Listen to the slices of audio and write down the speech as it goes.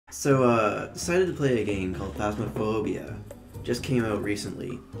So, decided to play a game called PHASMOPHOBIA. Just came out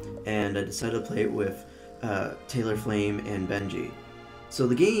recently, and I decided to play it with TaylorFlame and Benji. So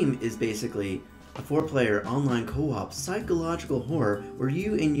the game is basically a 4-player online co-op psychological horror where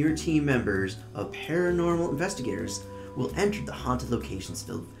you and your team members of paranormal investigators will enter the haunted locations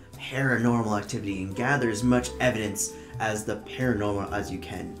filled with paranormal activity and gather as much evidence as the paranormal as you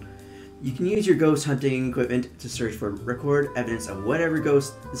can. You can use your ghost hunting equipment to search for record evidence of whatever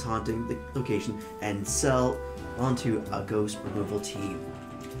ghost is haunting the location and sell onto a ghost removal team.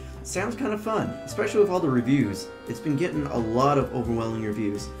 Sounds kind of fun, especially with all the reviews. It's been getting a lot of overwhelming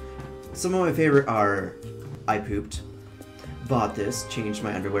reviews. Some of my favorite are I pooped, bought this, changed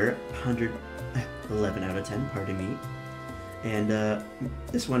my underwear, 111 out of 10, pardon me. And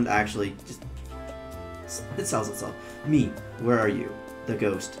this one actually just, it sells itself. Me, where are you? The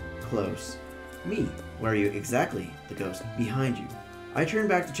ghost. Close. Me, where are you exactly? The ghost. Behind you. I turned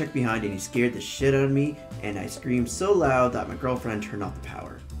back to check behind and he scared the shit out of me and I screamed so loud that my girlfriend turned off the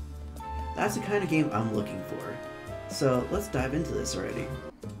power. That's the kind of game I'm looking for. So let's dive into this already.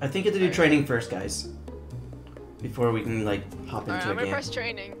 I think you have to do training first, guys. Before we can like hop into a game. I'm gonna press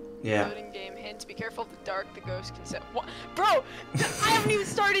training. Yeah. Loading game. Hint, be careful of the dark, the ghost can set. What? Bro! I haven't even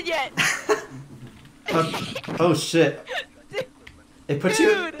started yet! Oh shit. It puts you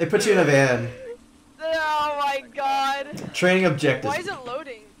in a van. Oh my god. Training objectives. Why is it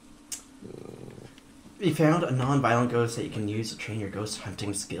loading? We found a non-violent ghost that you can use to train your ghost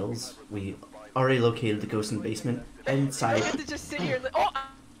hunting skills. We already located the ghost in the basement. Inside. I get to just sit here and oh!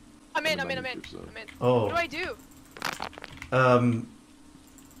 I'm in. Oh. What do I do?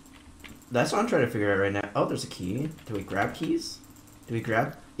 That's what I'm trying to figure out right now. Oh, there's a key. Do we grab keys? Do we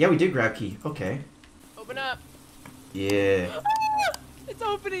grab? Yeah, we did grab key. Okay. Open up. Yeah. It's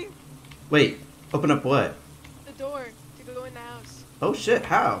opening. Wait, open up what? The door to go in the house. Oh shit,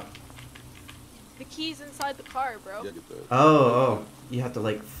 how? The key's inside the car, bro. Oh, you have to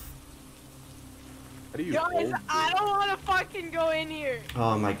like... How do you Guys, I don't want to fucking go in here.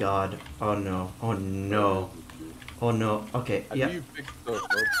 Oh my god. Oh no. Oh no. Oh no. Okay, How yeah. do you pick stuff up?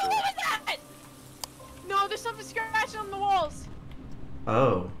 What was that? No, there's something scratching on the walls.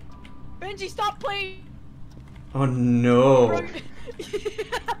 Oh. Benji, stop playing. Oh no.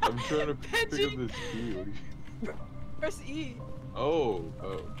 I'm trying to pick up Benji. this key. What do you... Press E. Oh.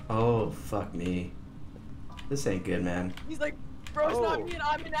 Oh, fuck me. This ain't good, man. He's like, bro, it's not me and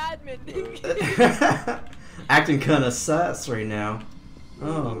I'm an admin. Acting kinda sus right now.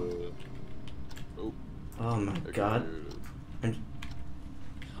 Oh. Oh. Oh my god. And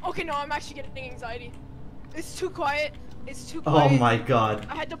Okay, no, I'm actually getting anxiety. It's too quiet. It's too oh quiet. my god.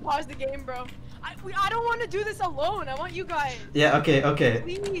 I had to pause the game, bro. I don't want to do this alone. I want you guys. Yeah, okay.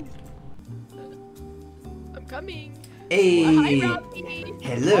 Please. I'm coming. Hey. Hi, Robbie.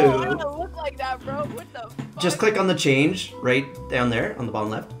 Hello. Oh, I don't look like that, bro. What the fuck? Just click on the change right down there on the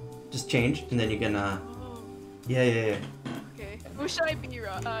bottom left. Just change, and then you can Oh, yeah. okay. Who should I be,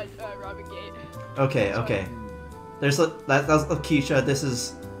 Robin Gate? Okay. There's that's Keisha. This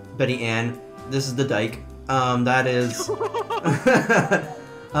is Betty Ann. This is the Dyke. That is.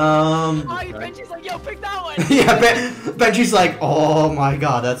 Oh, Benji's like, yo, pick that one. Yeah, Benji's like, oh my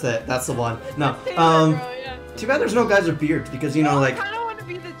god, that's it. That's the one. No. Taylor, bro, yeah. Too bad there's no guys with beards because you know like. I kind of want to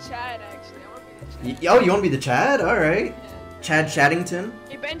be the Chad actually. I want to be the Chad. Oh, you want to be the Chad? All right. Yeah. Chad Chaddington.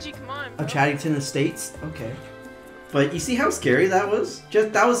 Hey Benji, come on. Bro. Of Chaddington Estates. Okay. But you see how scary that was?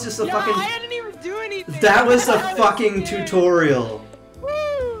 That was just a fucking. I didn't even do anything. That was a fucking tutorial.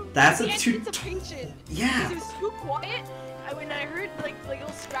 Woo! That's the a anticipation. Yeah. It was too quiet. When I heard like little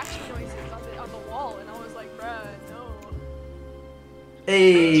scratching noises on the wall, and I was like, bruh, no.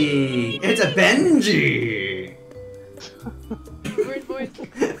 Hey, it's a Benji. Word voice.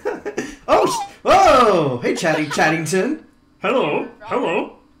 Oh, hey, Chaddington. Hello.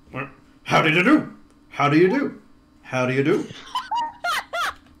 How do you do?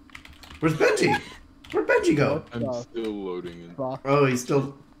 Where's Benji? Where'd Benji go? I'm still loading in. Oh, he's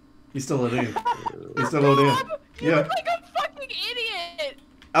still loading. He's still loading in. You look like a fucking idiot.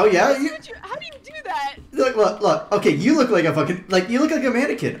 Oh yeah. How do you do that? Look. Okay, you look like a fucking you look like a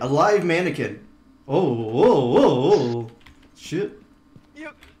mannequin, a live mannequin. Oh. Shit.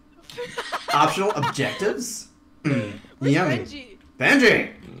 Yep. Optional objectives. Where's Yummy.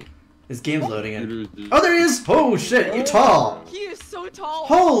 Benji. His game's loading in. Oh, Oh, there he is. Oh shit, you're tall. He is so tall.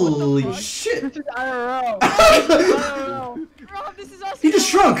 Holy What the fuck? shit. This is IRL. Rob, this is us. He just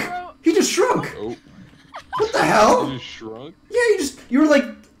shrunk. Bro. He just shrunk. Oh. What the hell? You just shrunk? Yeah, you were like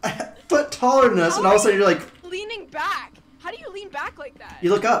a foot taller than us, and all of a sudden you're like. Leaning back. How do you lean back like that? You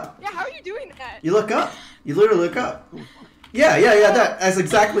look up. Yeah, how are you doing that? You look up. You literally look up. Yeah. That's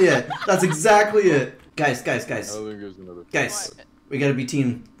exactly it. That's exactly it. Guys. I don't think there's another. Guys, What? we gotta be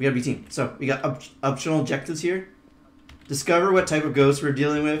team. So we got optional objectives here. Discover what type of ghost we're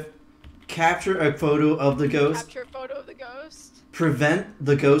dealing with. Capture a photo of the ghost. Capture a photo of the ghost. Prevent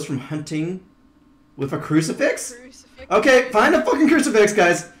the ghost from hunting with a crucifix. Crucifix. Okay, find a fucking crucifix,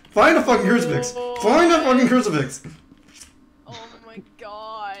 guys. Find a fucking crucifix. Find a fucking crucifix. Oh my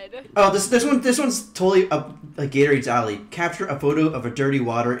god. Oh, this one's totally up like Gatorade's alley. Capture a photo of a dirty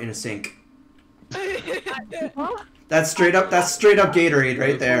water in a sink. That's straight up Gatorade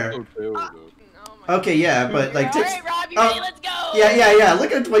right there. Okay, yeah, but like Alright, Rob, you ready? Let's go! Yeah.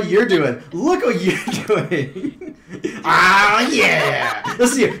 Look at what you're doing. Look what you're doing. Ah, yeah.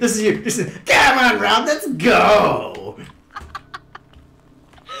 This is you. Come on, Rob. Let's go.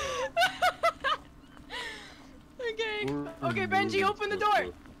 Okay, Benji, open the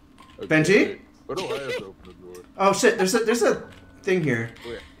door. Benji? Why do I have to open the door? Oh shit. There's a thing here.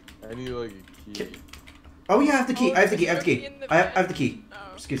 Wait, I need like a key. Oh yeah, I have the key. Oh, I have the key. there's a key in the I back. have the key. Oh.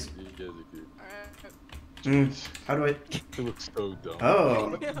 Excuse. You guys are cute. How do I? It looks so dumb.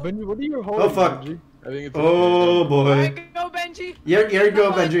 Oh. Benji, what are you holding? Oh fuck. Benji? I think it's. Oh boy. Alright, go, Benji. Here you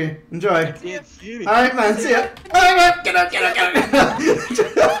go, Benji. Enjoy. I can't see anything. Alright, man. See ya. Alright, get up.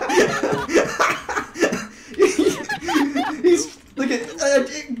 He's look at.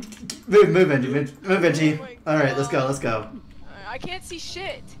 Move, Benji. Oh my Alright, let's God. go. I can't see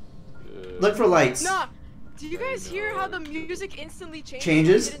shit. Look for lights. Nah. Do you guys hear how the music instantly changes?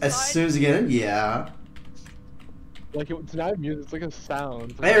 Changes when you get as inside? soon as you get in. Yeah. Like it's not music, it's like a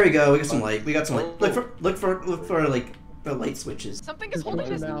sound. There we go. We got some light. Look for like the light switches. Something is holding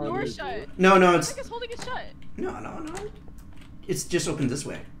this door shut. No, it's Something is holding it shut. no. It's just open this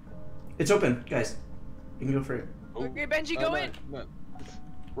way. It's open, guys. You can go for it. Oh, Okay, Benji, go in. no.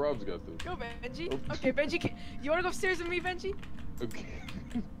 Rob's got this. Go, Benji. Oh. Okay, Benji, you wanna go upstairs with me, Benji? Okay.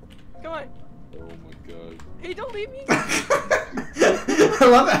 Come on. Oh my god. Hey, don't leave me. I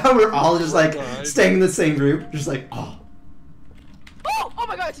love how we're all just like staying in the same group, just like oh. Oh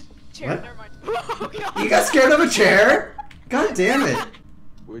my god, it's a chair. What? Never mind. Oh god. You got scared of a chair? God damn it!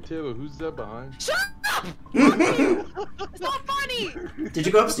 Wait, Taylor, who's that behind? Shut up! It's not funny. Did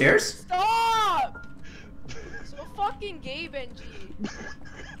you go upstairs? Stop. So fucking gay, Benji.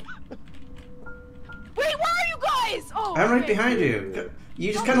 Wait, where are you guys? Oh, I'm right okay. behind you.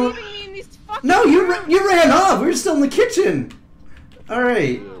 You just Don't kind of. leaving me in these fucking No, you rooms. ran off. We were still in the kitchen. All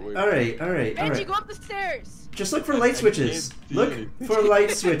right, Yeah, wait. all right. Benji, go up the stairs. Just look for light switches. can't see Look anything. for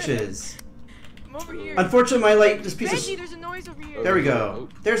light switches. I'm over here. Unfortunately, my light. This piece Benji, of. there's a noise over here. There we go.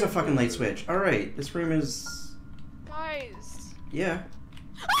 There's a fucking light switch. All right, this room is. Guys. Yeah.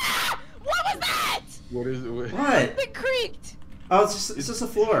 Ah! What was that? What is it? What? It creaked. Oh, it's just a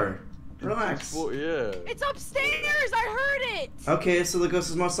floor. Relax. Well, yeah. It's upstairs. I heard it. Okay, so the ghost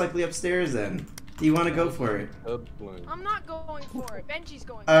is most likely upstairs then. Do you want to go for it? Headline. I'm not going for it. Benji's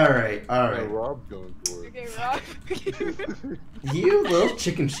going. All right. Yeah, Rob's going for it. Okay, Rob. You little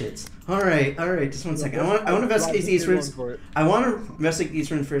chicken shits. All right. Just 1 second. I want to investigate these rooms. I want to investigate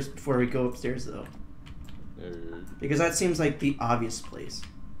these rooms first before we go upstairs though, because that seems like the obvious place.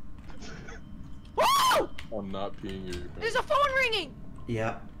 Woo! I'm not peeing your There's a phone ringing.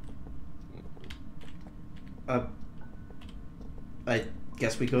 Yeah. I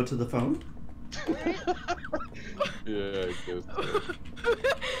guess we go to the phone. Yeah, I guess so.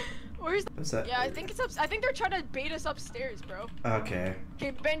 Where's? What's that? Yeah, I think it's up. I think they're trying to bait us upstairs, bro. Okay.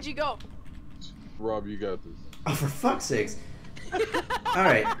 Okay, Benji, go. Rob, you got this. Oh, for fuck's sakes. All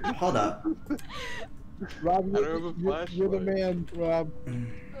right. Hold up. Rob, I don't have a you're the flashlight. man, Rob.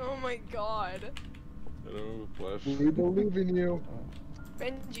 Oh my god. I don't have a flashlight. We believe in you.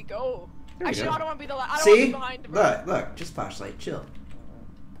 Benji, go. There we Actually, go. I don't want to be the last. I don't want to See? be behind him. bro. Look. Just flashlight. Chill.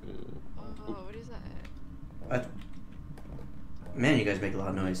 Oh, what is that? Man, you guys make a lot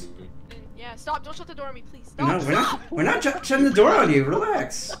of noise. Yeah, stop. Don't shut the door on me, please. Stop. No, Stop. we're not shutting the door on you.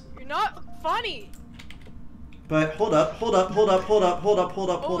 Relax. You're not funny. But hold up.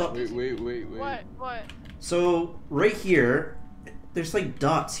 Oh, Wait. What? So right here, there's like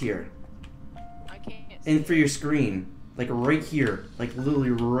dots here, I can't see. and for your screen, like right here, like literally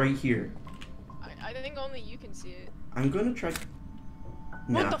right here. I think only you can see it. I'm gonna try.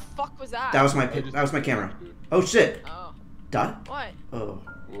 What No, the fuck was that? that was my camera. Oh shit. Oh. Dot. What? Oh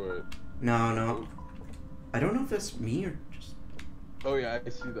What? no. I don't know if that's me or just. Oh yeah, I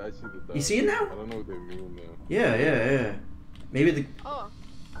see the dot. You see it now? I don't know what they mean now. Yeah. Maybe the Oh.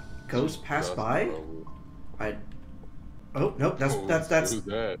 ghost passed Dust, by. probably. Oh nope. That's Who's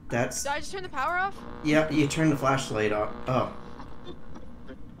that? that's. Did I just turn the power off? Yeah. You turn the flashlight off. Oh.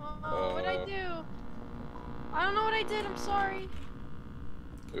 Oh, what'd I do? I don't know what I did. I'm sorry.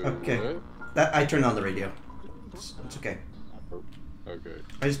 Okay. What? I turned on the radio. It's okay. Okay.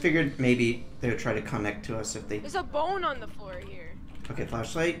 I just figured maybe they would try to connect to us if they... There's a bone on the floor here. Okay,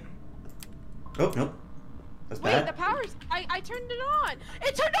 flashlight. Oh, nope. That's Wait, bad. the power's... I turned it on.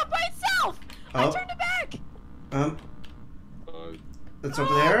 It turned on by itself. Oh. I turned it back. It's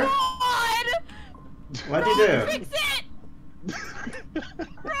over there? God! What'd you do? Fix it!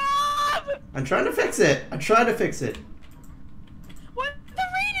 Rob! I'm trying to fix it. I'm trying to fix it. What? The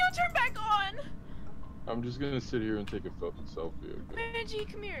radio turned back on. I'm just gonna sit here and take a selfie, okay?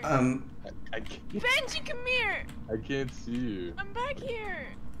 Benji, come here. I can't. Benji, come here. I can't see you. I'm back here.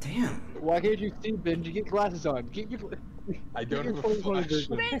 Damn. Why can't you see, Benji? Get glasses on. Get your... I don't Get have your a 20/20 flash.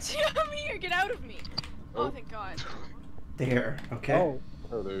 vision. Benji, come here. Get out of me. Oh, thank God. There. Okay. Oh.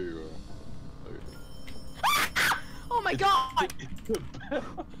 Oh, there you are. Oh my God.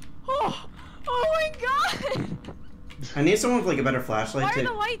 Oh my God. I need someone with like a better flashlight Why to... are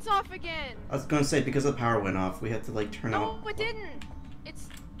the lights off again? I was gonna say because the power went off, we had to like turn No, off. it didn't. It's...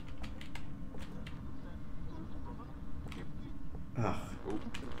 Ugh.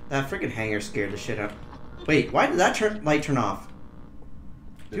 That freaking hanger scared the shit out. Wait, why did that light turn off?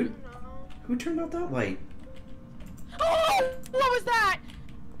 Dude, who turned out that light? Oh! What was that?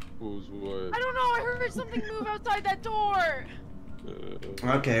 What was what? I don't know. I heard something move outside that door.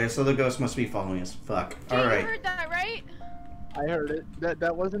 Okay, so the ghost must be following us. Fuck. Jay, Alright. You heard that, right? I heard it.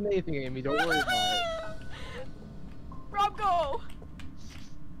 That wasn't anything, Amy. Don't worry about it. Rob, go.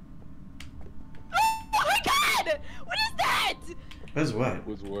 Oh my God! What is that? What's what?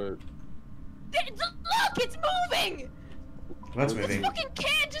 Was what? Look, it's moving. What's This moving? fucking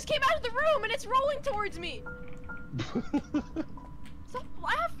can just came out of the room and it's rolling towards me. Stop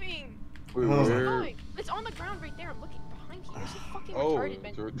laughing. Wait, Oh. where? Oh, it's on the ground right there. I'm looking behind you. You're so fucking Oh, retarded,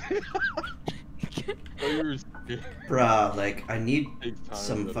 Ben. oh, you were scared. Bruh, like, I need Takes time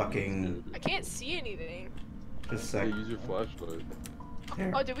some to fucking... I can't see anything. Just a Hey, sec. use your flashlight.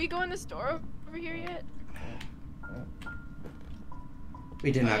 There. Oh, did we go in the store over here yet?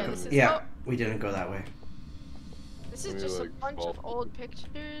 We did Oh, not yeah, go... this is- Yeah, oh. we didn't go that way. This is Maybe, just a like, bunch of fall old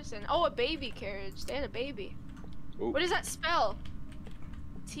pictures and a baby carriage. They had a baby. Oh. What does that spell?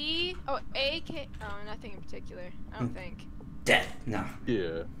 T oh A K oh nothing in particular. I don't think. Death. No.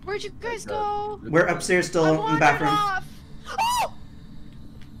 Yeah. Where'd you guys Okay. go? We're upstairs still I in the wandered bathroom. off. Oh!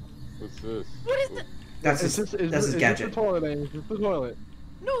 What's this? What is the? That's Is his, this, is that's this, his is this gadget. the toilet, Amy? Is this the toilet?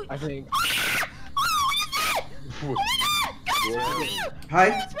 No. I think. Oh, what is that? God, it's What? wrong with you. Hi.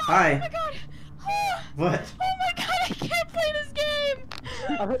 Oh, it's wrong. Hi. Oh my God. Oh. What? Oh my God, I can't play this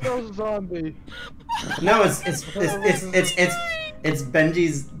game. I think that was a zombie. No, it's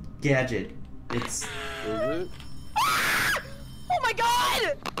Benji's gadget. It's... Is it? Oh my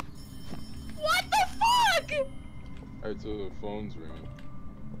God! What the fuck? Alright, so the phone's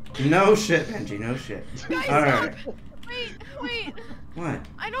ringing. No shit, Benji, no shit. Guys, Alright. stop. Wait. What?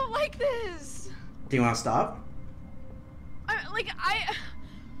 I don't like this. Do you want to stop?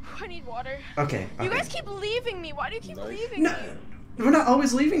 I need water. Okay, You okay. guys keep leaving me. Why do you keep Nice. leaving No, me? we're not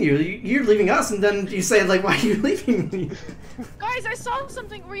always leaving you. You're leaving us, and then you say, like, why are you leaving me? Guys, I saw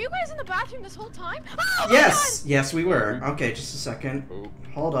something. Were you guys in the bathroom this whole time? Oh my Yes! Yes, we were. Okay, just a second. Oh.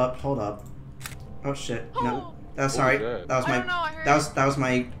 Hold up, hold up. Oh shit. God. No. That's What sorry. was that? That was I my don't know, I heard that was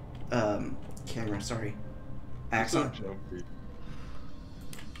my camera, sorry. Accent. So jumpy.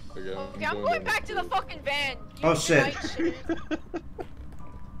 Okay, I'm going back to the fucking van. You Oh, do shit. night shift.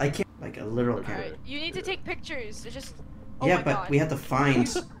 I can't like a literal Okay. camera. Alright, you need to take pictures. It's just. Oh Yeah, my but God. we had to find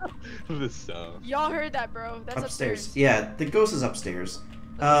The sound. Y'all heard that, bro. That's upstairs. Yeah, the ghost is upstairs.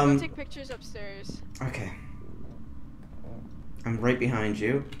 Let's go take pictures upstairs. Okay. I'm right behind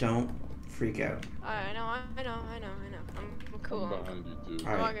you. Don't freak out. I know. I'm cool. I'm behind you too.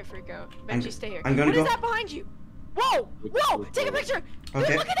 I'm Alright. not gonna freak out. I'm Benji, stay here. I'm gonna What is go- that behind you? Whoa! Whoa! Take a picture! Dude,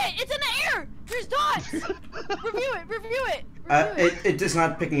 Okay. look at it! It's in the air! There's dots! Review it! Review it! It is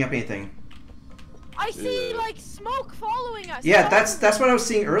not picking up anything. I see Yeah. like smoke following us. Yeah, It's that's what I was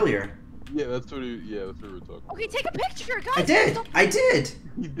seeing earlier. Yeah, that's what we were talking about. Okay, take a picture, guys. I did. Stop- I did.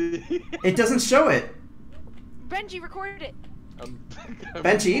 He did. It doesn't show it. Benji recorded it. I'm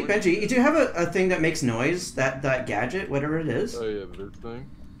Benji, recording. Benji, do you have a thing that makes noise? That gadget, whatever it is? Oh yeah, this thing.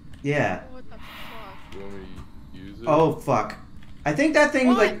 Yeah. What the fuck? You want me to use it? Oh fuck. I think that thing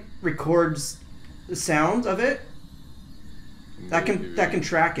What? like records the sound of it. That can Maybe.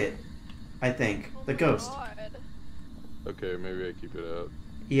 track it. I think Oh the my ghost. God. Okay, maybe I keep it out.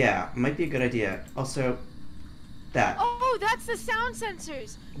 Yeah, might be a good idea. Also, That. Oh, that's the sound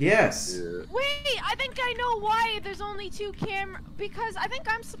sensors. Yes. Yeah. Wait, I think I know why there's only 2 because I think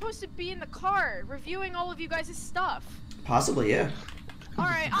I'm supposed to be in the car reviewing all of you guys' stuff. Possibly, yeah.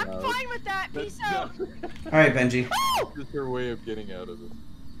 Alright, I'm No. fine with that. Peace out. Alright, Benji. Oh! Just her way of getting out of it.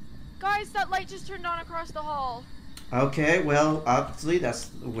 Guys, that light just turned on across the hall. Okay, well, obviously that's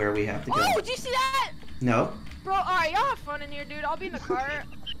where we have to go. Oh, did you see that? No? Bro, alright, y'all have fun in here, dude. I'll be in the car.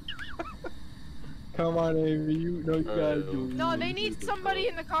 Come on, Amy. You know you gotta do it. No, they need somebody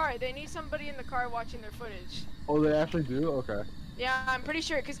in the car. They need somebody in the car watching their footage. Oh, they actually do? Okay. Yeah, I'm pretty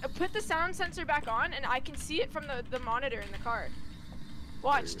sure. Because put the sound sensor back on, and I can see it from the monitor in the car.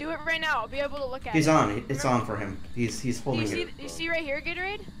 Watch, do it right now. I'll be able to look at it. He's on. It's on for him. He's Do holding you it. see right here,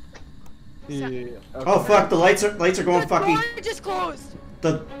 Gatorade? Yeah. Okay. Oh fuck! The lights are going The fucky. door just closed.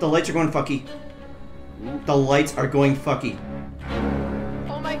 The lights are going fucky. The lights are going fucky.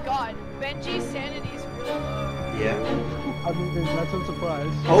 Oh my god, Benji's sanity's really low. Yeah. I mean, that's a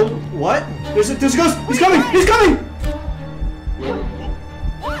surprise. Oh, what? There's a ghost! He's coming! He's coming!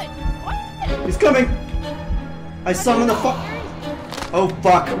 What? What? He's coming! I summoned the fuck. Oh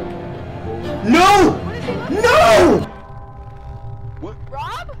fuck! No! What is he looking No! What?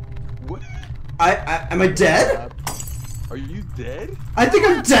 Rob? What? Am I dead? Are you dead? I think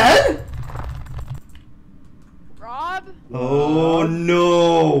I'm dead. Rob? Oh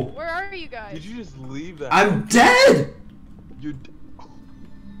no! Where are you guys? Did you just leave that? I'm dead! You.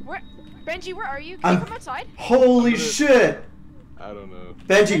 Where? Benji, where are you? Can you come outside? Holy shit! I don't know.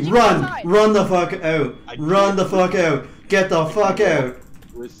 Benji, Benji, run! come outside. Run the fuck out! Run the fuck out! Get the fuck out!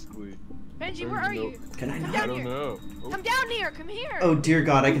 Briskly. Benji, where are you? Can I Come not? I down don't here. know. Oh, Come down here. Come here. Oh dear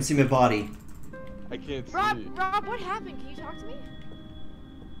God, I can see my body. I can't see. Rob, what happened? Can you talk to me?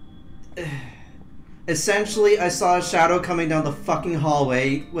 Essentially, I saw a shadow coming down the fucking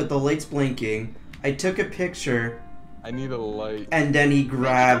hallway with the lights blinking. I took a picture, I need a light. and then he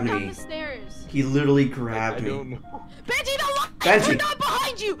grabbed Benji, come down me. the stairs. He literally I grabbed me. don't know. Benji, the light Benji. turned on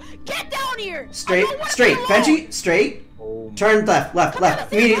behind you. Get down here. Straight, I don't wanna straight, be alone. Benji, straight. Oh my- Turn left, left, Come down left,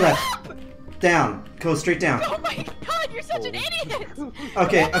 the stairs. immediately left. Down. Go straight down. Oh my god, you're such an idiot!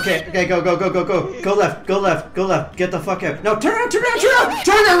 Okay, go, go, go, go, go. Go left, go left, go left. Get the fuck out. No, turn around, turn around, turn around!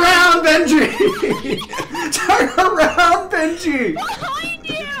 Turn around, Benji! Turn around, Benji! Behind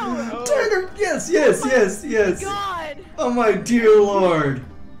you! Turn around, yes. God! Oh my dear lord.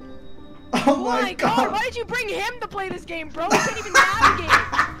 Oh Oh my god, god. why did you bring him to play this game, bro? He can't even navigate!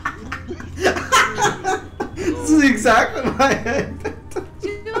 This is exactly my head.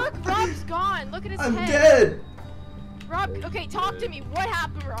 Dude, look, Rob's gone. Look at his I'm head. dead. Rob, okay, talk to me. What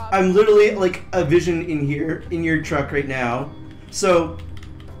happened, Rob? I'm literally like a vision in here, in your truck right now. So,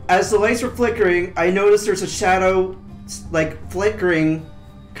 as the lights were flickering, I noticed there's a shadow, like, flickering,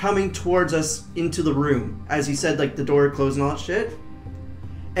 coming towards us into the room. As you said, like, the door closed and all that shit.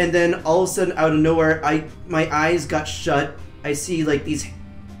 And then, all of a sudden, out of nowhere, my eyes got shut. I see, like, these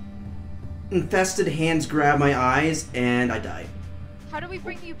infested hands grab my eyes, and I died. How do we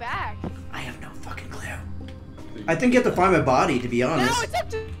bring you back? I have no fucking clue. I think you have to find my body, to be honest. Now it's up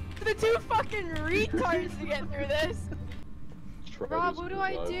to the 2 fucking retards to get through this. Try Rob, to what do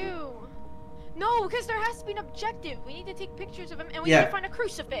I survive. do? No, because there has to be an objective. We need to take pictures of him, and we Yeah. need to find a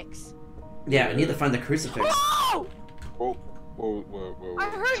crucifix. Yeah, I need to find the crucifix. Oh! Whoa, whoa, whoa, whoa. I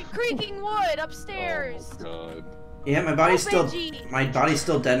heard creaking wood upstairs. Oh my god. Yeah, my body's Oh, still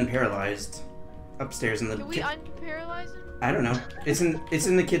Benji. dead and paralyzed. Upstairs in the Can we unparalyze him? I don't know. It's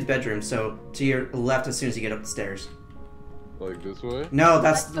in the kid's bedroom, so to your left as soon as you get up the stairs. Like this way? No,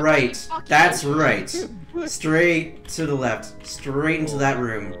 that's That's the right. way, fuck That's you. right. Straight to the left. Straight into Oh that my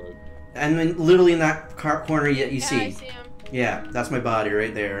room. God. And then literally in that corner you Yeah, I see. see him. Yeah, that's my body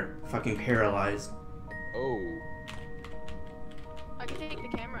right there. Fucking paralyzed. Oh. I can take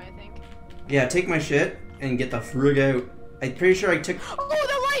the camera, I think. Yeah, take my shit and get the frig out. I'm pretty sure I took... Oh,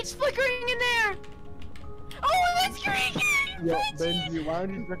 the light's flickering in there! Oh, that's creaking! Yo, Benji! Benji, why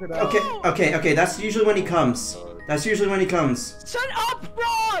don't you check it out? Okay, that's usually when he comes. That's usually when he comes. Shut up,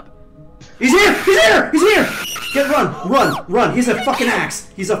 Rob! He's here! Get run! He's a fucking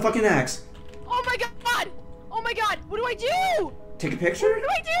axe! Oh my god! Oh my god! What do I do? Take a picture? What do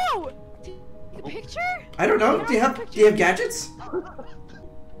I do? Take a picture? I don't know. Do you have gadgets?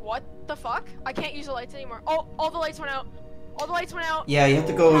 What the fuck? I can't use the lights anymore. Oh, all the lights went out. All the lights went out. Yeah, you have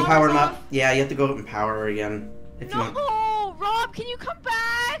to go and Power's power them up. off. Yeah, you have to go and power her again. If you want. No, Rob, can you come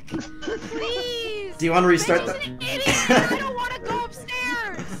back? Please. Do you want to restart Benji's the... an idiot. I don't want to go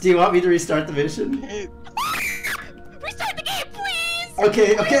upstairs. Do you want me to restart the mission? Restart the game, please.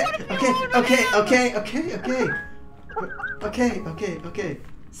 Okay. I don't wanna be alone with him. Okay.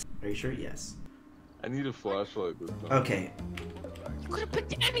 Are you sure? Yes. I need a flashlight this time. Okay. You could have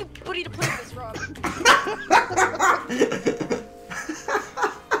picked anybody to play this, Rob.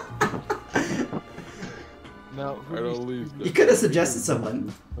 Now, I don't leave. You could have suggested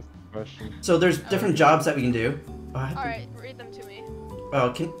someone. question. So there's different jobs that we can do. Alright, read them to me.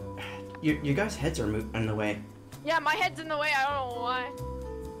 Oh, can your guys' heads are in the way. Yeah, my head's in the way. I don't know why.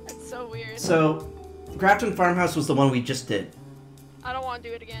 That's so weird. So, Grafton Farmhouse was the one we just did. I don't want to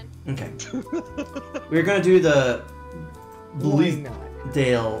do it again. Okay. We're gonna do the Why not?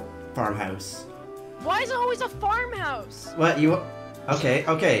 Dale Farmhouse. Why is it always a farmhouse? What you? Okay,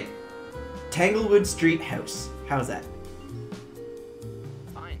 okay. Tanglewood Street House. How's that?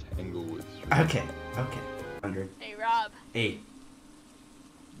 Fine. Englewood Street. Okay, okay. 100. Hey, Rob. 8.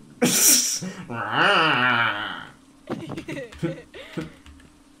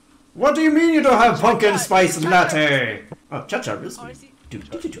 What do you mean you don't have pumpkin spice latte? Oh, cha-cha, real Oh, I sweet. see.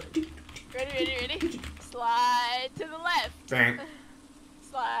 Ready? Slide to the left. Bang,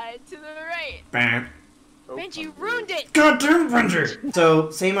 Slide to the right. bang. Oh, Benji, you ruined it. Goddamn Benji! So,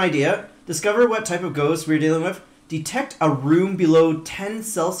 same idea. Discover what type of ghost we're dealing with. Detect a room below 10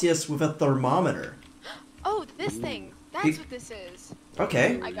 Celsius with a thermometer. Oh, this thing. That's what this is.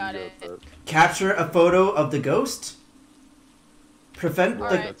 Okay. I got it. Capture a photo of the ghost. Prevent the...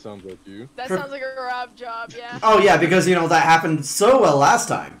 Alright. That sounds like you. That sounds like a Rob job, yeah. Oh yeah, because you know that happened so well last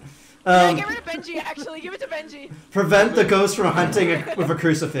time. Yeah, get rid of Benji, actually. Give it to Benji. Prevent the ghost from hunting with a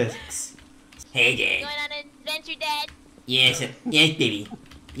crucifix. Hey, Going Dad. on an adventure, Dad? Yes, yes, baby.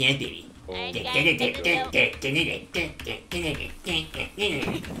 Yes, baby. I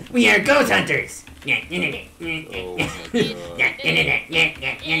We are ghost hunters. Oh my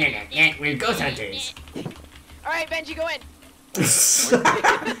We're ghost hunters. Alright, Benji, go in.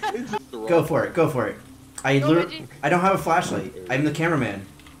 Go for it. Go for it. I Go, literally, Benji. I don't have a flashlight. I'm the cameraman.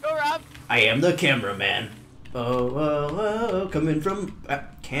 Go, Rob. I am the cameraman. Oh, coming from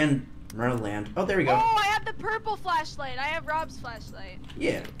Canberland. Oh, there we go. Oh, I have the purple flashlight. I have Rob's flashlight.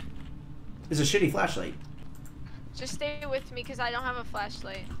 Yeah. It's a shitty flashlight. Just stay with me, because I don't have a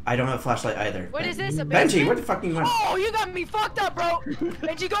flashlight. I don't have a flashlight either. What is this, a Benji, basement? where the fuck you went? Oh, you got me fucked up, bro.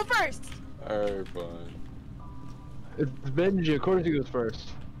 Benji, go first. Alright, fine. It's Benji, of course he goes first.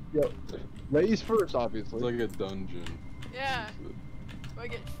 Yo, ladies first, obviously. It's like a dungeon. Yeah. I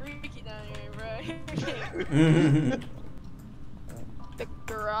get freaky down here, bro. Mhm. The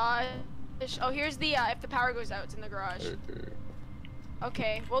garage. Oh, here's the, if the power goes out, it's in the garage. Okay.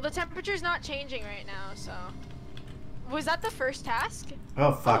 Okay, well, the temperature's not changing right now, so. Was that the first task?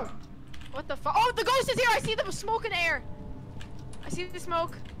 Oh, fuck. What the fuck? Oh, the ghost is here! I see the smoke in the air! I see the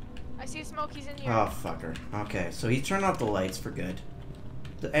smoke. I see the smoke, he's in here. Oh, fucker. Okay, so he turned off the lights for good.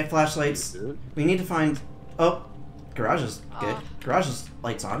 The flashlights. Did it? We need to find... Oh, garage is good. Oh. Garage is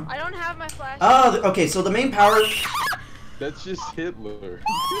lights on. I don't have my flashlight. Oh, okay, so the main power... That's just Hitler.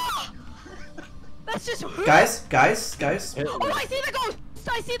 That's just who? Guys. Oh, I see the ghost!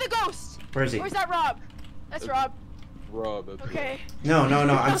 I see the ghost! Where is he? Or is that Rob? That's Rob. Rob, that's Okay. No,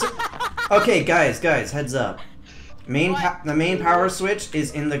 I'm... Okay, guys, heads up. The main power switch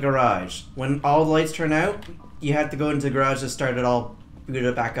is in the garage. When all the lights turn out, you have to go into the garage to start it all, boot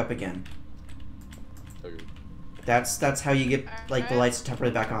it back up again. Okay. That's how you get like the lights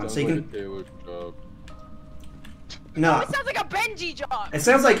temporarily back on. Sounds So you like can a Taylor job. no. It sounds like a Benji job. It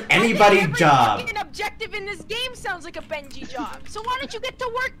sounds like anybody's Every job. fucking objective in this game sounds like a Benji job. So why don't you get to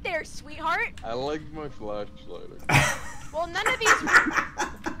work there, sweetheart? I like my flashlight. Well, none of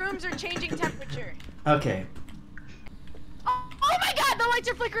these rooms are changing temperature. Okay. Oh my god, the lights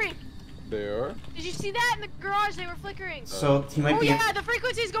are flickering! They are? Did you see that in the garage? They were flickering. So he might Oh be. yeah, the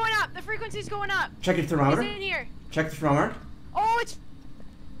frequency's going up. The frequency's going up. Check your He's thermometer. in here. Check the thermometer. Oh, it's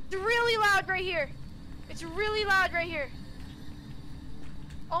really loud right here. It's really loud right here.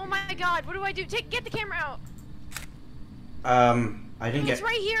 Oh my god, what do I do? Get the camera out. I didn't It's get.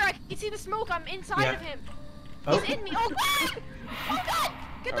 right here. I can see the smoke. I'm inside Yeah. of him. Oh. He's in me. Oh god! Oh god!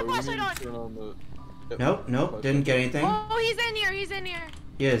 Get the We need flashlight to on. turn on the... Nope. Didn't get anything. Oh, he's in here. He's in here.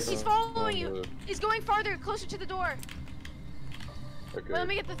 Yes. He's following you. He's going farther, closer to the door. Okay. Wait, let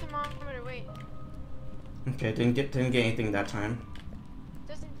me get the thermometer. Wait. Okay. Didn't get anything that time.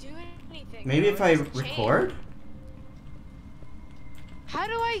 Doesn't do anything. Maybe bro. if It I doesn't change. record. How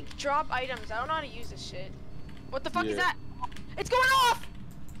do I drop items? I don't know how to use this shit. What the fuck is Yeah. that? It's going off!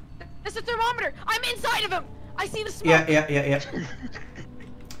 It's the thermometer! I'm inside of him! I see the smoke! Yeah.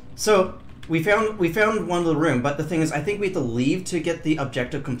 So we found one of the room, but the thing is, I think we have to leave to get the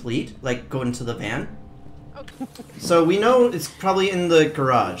objective complete. Like go into the van. Okay. So we know it's probably in the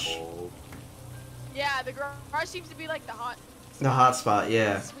garage. Yeah, the garage seems to be like the hot The hot spot,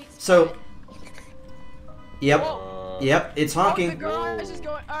 yeah. sweet So spot. Yep. Whoa. Yep. It's Oh, the honking. garage is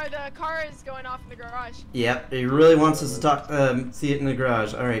going. The car is going off in the garage. Yep. It really wants us to talk. See it in the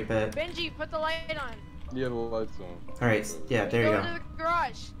garage. All right, bet. Benji, put the light on. Yeah, the lights on. All right. Yeah. There you Go go. to the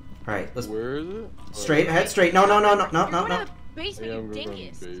garage. All right. Let's Where is it? straight ahead. Straight. No. No. No. No. No. You're No. going No. to the basement, Yeah, you I'm going to the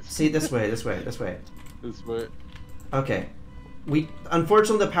dingus. base. See this way. This way. This way. This way. Okay. We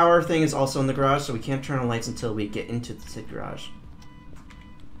unfortunately the power thing is also in the garage, so we can't turn on lights until we get into the said garage.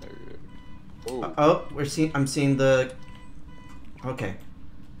 Okay. Oh. Oh, I'm seeing the. Okay.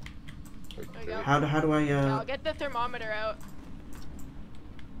 There you go. How do I I'll get the thermometer out.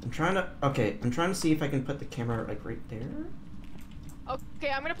 I'm trying to. Okay. I'm trying to see if I can put the camera like right there. Okay,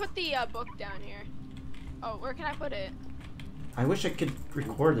 I'm gonna put the book down here. Oh, where can I put it? I wish I could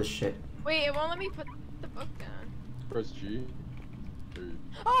record this shit. Wait, it won't let me put the book down. Press G. There you-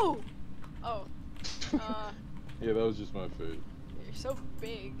 Oh! Oh. Yeah, that was just my fate. You're so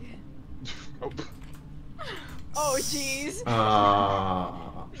big. Oh. Oh, jeez.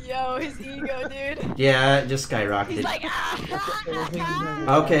 Yo, his ego, dude. Yeah, it just skyrocketed. He's like,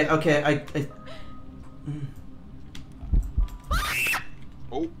 ah! Okay. Okay.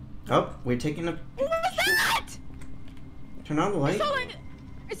 Oh. Oh, we're taking a. What was that? Turn on the It light. sounded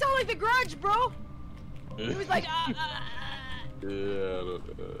like the garage, bro. It was like, Yeah.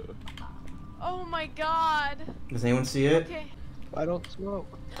 Oh my god. Does anyone see it? Okay. I don't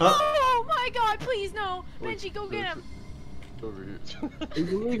smoke. Oh. Oh my god, please no. Wait, Benji, go get him. It's over here. You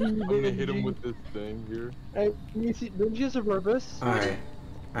believe me, I'm gonna hit him Benji? with this thing here. Hey, can you see? Benji has a purpose. All right.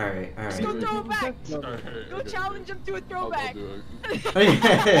 All right. All Let's right. go throw it back. Alright, Go okay, challenge him to a I'll throwback. do it.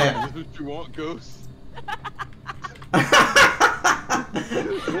 Yeah. Is this what you want, Ghost?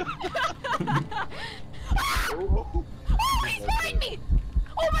 Oh. Oh, he's behind me!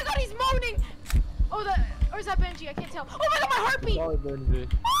 Oh my god, he's moaning! Oh, or is that Benji? I can't tell. Oh my god, my heartbeat! Sorry, Benji.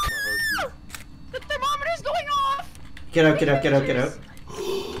 Ah! The thermometer's going off! Get out! Get out! Get out! Get out!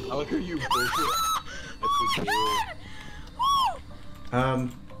 I like how you broke it at the door.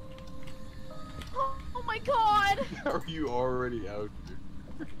 Oh my god! How are you already out here?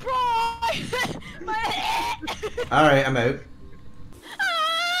 Bro! My head! All right, I'm out.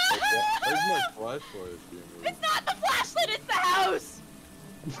 Where's my flashlight being It's not the flashlight, it's the house!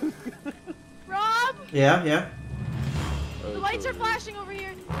 Rob? Yeah. Yeah. The lights are flashing over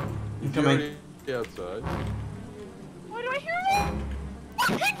here. I'm coming. Outside. Why do I hear it?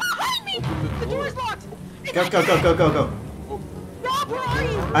 He's behind me! The door's locked! It's Go! Go! Go! Go! Go! Go! Rob, where are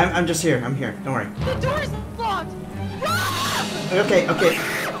you? I'm just here. I'm here. Don't worry. The door's locked! Rob! Okay. Okay.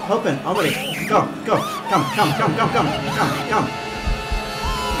 Open. Already. Go. Go. Come. Come. Come. Come. Come. Come. Come.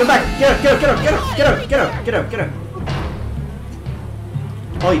 Come back. Get up. Get up. Get up. Get up. Get up. Get up. Get up. Get up.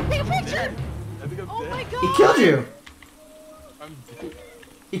 Oh, Take a picture! I think I'm Oh dead. my god! he killed you. I'm dead.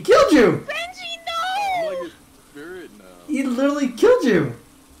 He killed you. Benji, I'm no! like a spirit now. He literally killed you.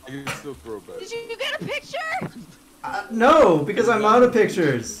 I can still throw back. Did you get a picture? No, because I'm out of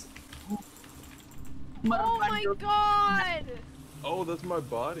pictures. Oh my god! Oh, that's my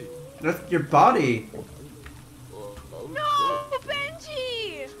body. That's your body. Oh, No,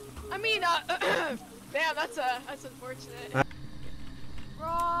 Benji! I mean, damn, that's unfortunate.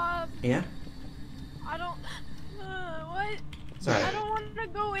 Rob, Yeah. I don't, what? Sorry. I don't want to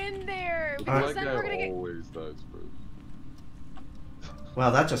go in there shit. because That then we're guy gonna get. always dies first.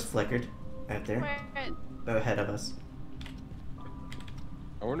 Well, that just flickered right there, Wait, ahead of us.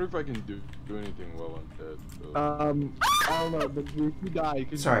 I wonder if I can do anything while I'm dead. So. I don't know, but if you die,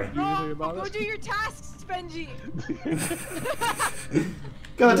 can Sorry. you do anything Rob, about go it? do your tasks, Benji.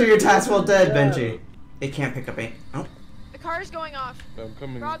 Go do your task while dead, Yeah. Benji. It can't pick up a. Oh. The car's going off. I'm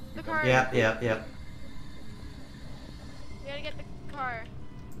coming. Rob, the car. Yeah. Yeah. Yeah. You gotta get the car.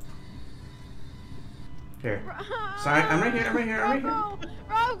 Here. Sorry, I'm right here. I'm right here. I'm right here. Rob, go!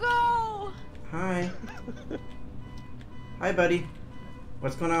 Rob, go! Hi. Hi, buddy.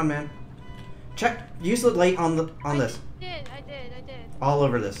 What's going on, man? Check. Use the light on this. I did. All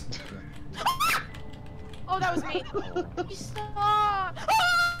over this. Oh, that was me. You stop!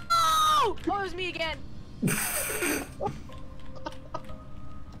 Oh! Oh, it was me again.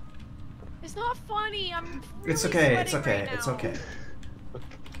 It's not funny. I'm. Really It's okay. It's sweating okay. right It's now. okay.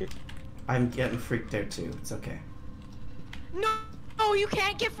 I'm getting freaked out too. It's okay. No, you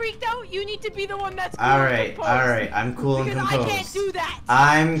can't get freaked out. You need to be the one that's cool All and right. composed. All right. I'm cool and Because composed. I can't do that.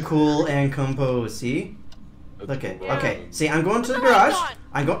 I'm cool and composed. See? Look it. Yeah. Okay. See, I'm going to the Put the lights garage. on.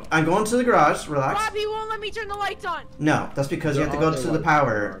 I'm going to the garage. Relax. Rob, he won't let me turn the lights on. No, that's because you have to go to the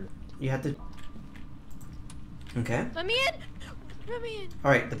power. You have to. Okay. Let me in. Let me in.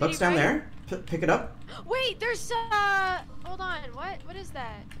 All right. The Did book's he down write? there. pick it up? Wait, there's hold on. What is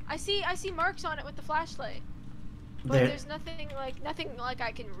that? I see marks on it with the flashlight. But There. there's nothing like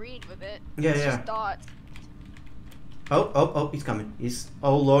I can read with it. Yeah, It's yeah. just dots. Oh, he's coming.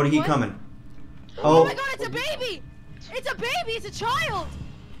 Oh lordy, he What? coming. Oh my god, it's a baby! It's a baby, it's a child!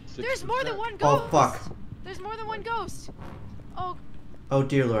 There's more than one ghost! Oh fuck. There's more than one ghost! Oh Oh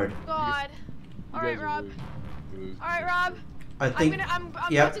dear lord. god. Alright, Rob. Alright, Rob. I think. I'm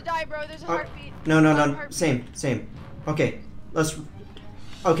Yep. about to die, bro. There's a heartbeat. No, no, Loud no. heartbeat. Same. Okay, let's.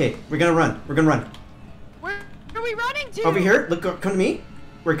 Okay, we're gonna run. We're gonna run. Where are we running to? Over here. Look, come to me.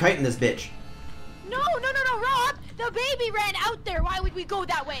 We're kiting this bitch. No, Rob! The baby ran out there. Why would we go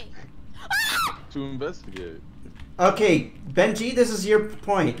that way? Ah! To investigate. Okay, Benji, this is your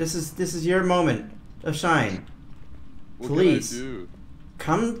point. This is your moment of shine. What Please. can I do?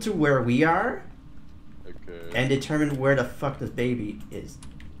 Come to where we are Okay. and determine where the fuck this baby is,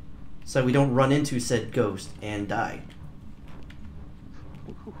 so we don't run into said ghost and die.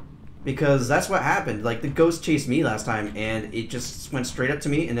 Because that's what happened. Like the ghost chased me last time, and it just went straight up to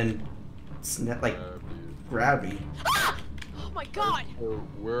me and then, grabbed me. Ah! Oh my god! So,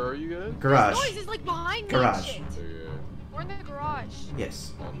 where are you guys? Garage. Noise is like behind me. Garage. And shit. Okay. We're in the garage.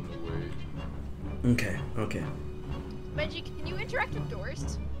 Yes. On the way. Okay. Benji, can you interact with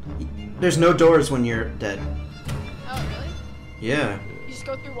doors? There's no doors when you're dead. Oh, really? Yeah. You just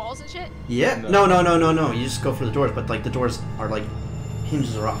go through walls and shit? Yeah. No. No. You just go for the doors, but like the doors are like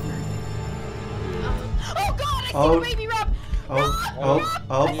hinges are off. Oh god, I see Oh. the baby, Rob! Oh, Rob! oh, Rob!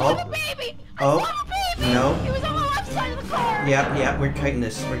 oh, I saw oh. the baby! Oh. I saw the baby! No. It was on the left side of the car! Yeah, we're kiting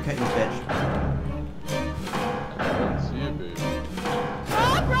this. We're kiting this bitch. I don't see it, baby.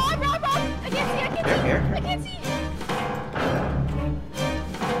 Rob! I can't see! Here. I can't see!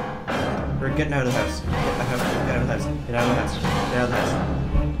 We're getting out of the house. Get out of the house. Get out of the house. Get out of the house.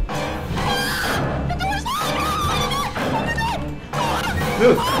 The door's locked!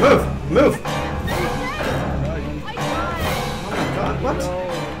 Move! I died! Oh my god, what?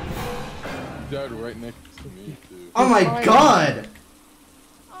 You died right next to me, too. Oh my god!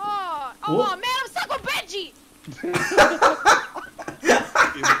 Oh What? man, I'm stuck with Benji!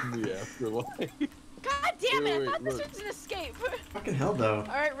 In the afterlife. God damn it, Wait, I thought this look. was an escape. Fucking hell though.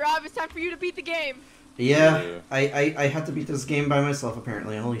 Alright, Rob, it's time for you to beat the game. Yeah, Yeah. I had to beat this game by myself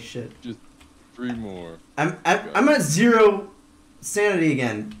apparently. Holy shit. Just 3 more. I'm at 0 sanity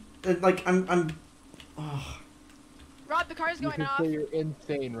again. Like I'm. Oh. Rob, the car's You going can off. say you're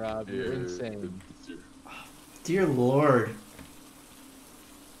insane, Rob. You're Yeah, insane. Dear lord.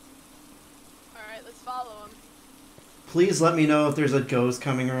 Alright, let's follow him. Please let me know if there's a ghost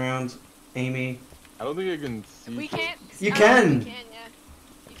coming around, Amy. I don't think I can see. We can't. You I can. don't think we can, yeah.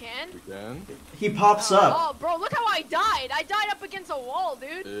 You can? We can? He pops up. Oh, bro, look how I died. I died up against a wall,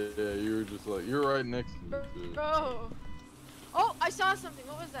 dude. Yeah, you were just like, you're right next to me, too. Bro. Oh, I saw something.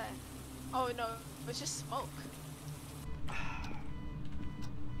 What was that? Oh, no. It was just smoke.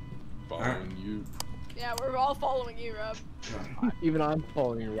 Following you. Yeah, we're all following you, Rob. Even I'm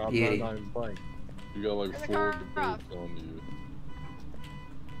following you, Rob. Yeah. I'm not even playing. You got like Turn the 4 car debates off. on you.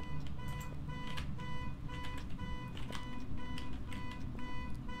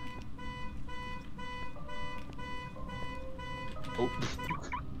 Oh.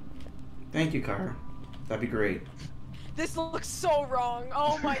 Thank you, Car. That'd be great. This looks so wrong.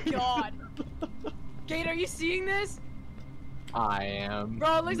 Oh my god. Gate, are you seeing this? I am.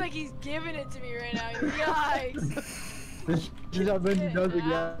 Bro, it looks like he's giving it to me right now. Yikes. This is how Benji does it,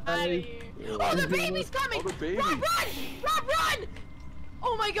 Outta guys. here. Oh, the baby's coming! Oh, the baby. Rob, run! Rob, run!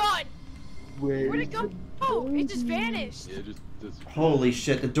 Oh my god! Where'd it go? Oh, it just vanished. Yeah, just Holy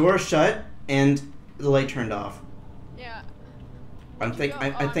shit! The door shut and the light turned off. Yeah. I Where'd you think go?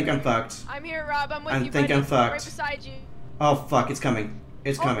 I Oh, think I'm fucked. I'm here, Rob. I'm with I you, think buddy. I'm fucked. Right beside you. Oh fuck! It's coming.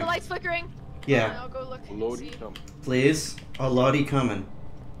 It's Oh, coming. the light's flickering. Yeah. I'll go look. and Lodi see. come. Please. Oh lordy, coming.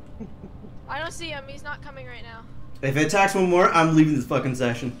 I don't see him. He's not coming right now. If it attacks one more, I'm leaving this fucking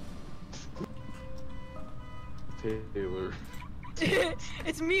session. Taylor.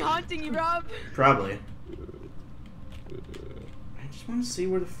 It's me haunting you, Rob. Probably. I just want to see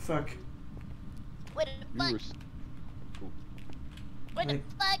where the fuck. What the You fuck? were. What the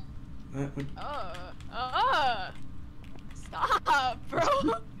Like- fuck? Would- Stop, bro.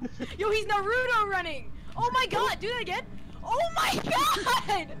 Yo, he's Naruto running. Oh my god, do that again. Oh my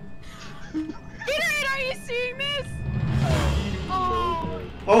god. Gatorade, are you seeing this? Oh.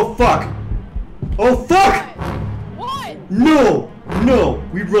 Oh fuck! Oh fuck! What? No! No!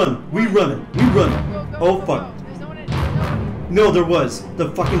 We run! We run! We run! Go, go, Oh go, fuck! go. There's no one in No. No, there was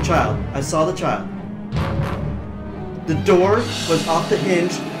the fucking child. I saw the child. The door was off the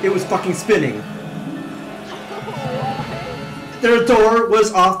hinge. It was fucking spinning. Their door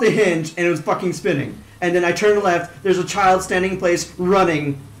was off the hinge and it was fucking spinning. And then I turned left. There's a child standing in place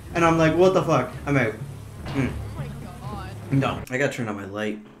running, and I'm like, what the fuck? I'm out. Oh my god. No, I gotta turn on my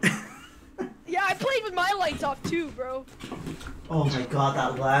light. Yeah, I played with my lights off too, bro. Oh my god,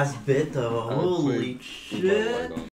 that last bit though. I Holy played with my light shit. on.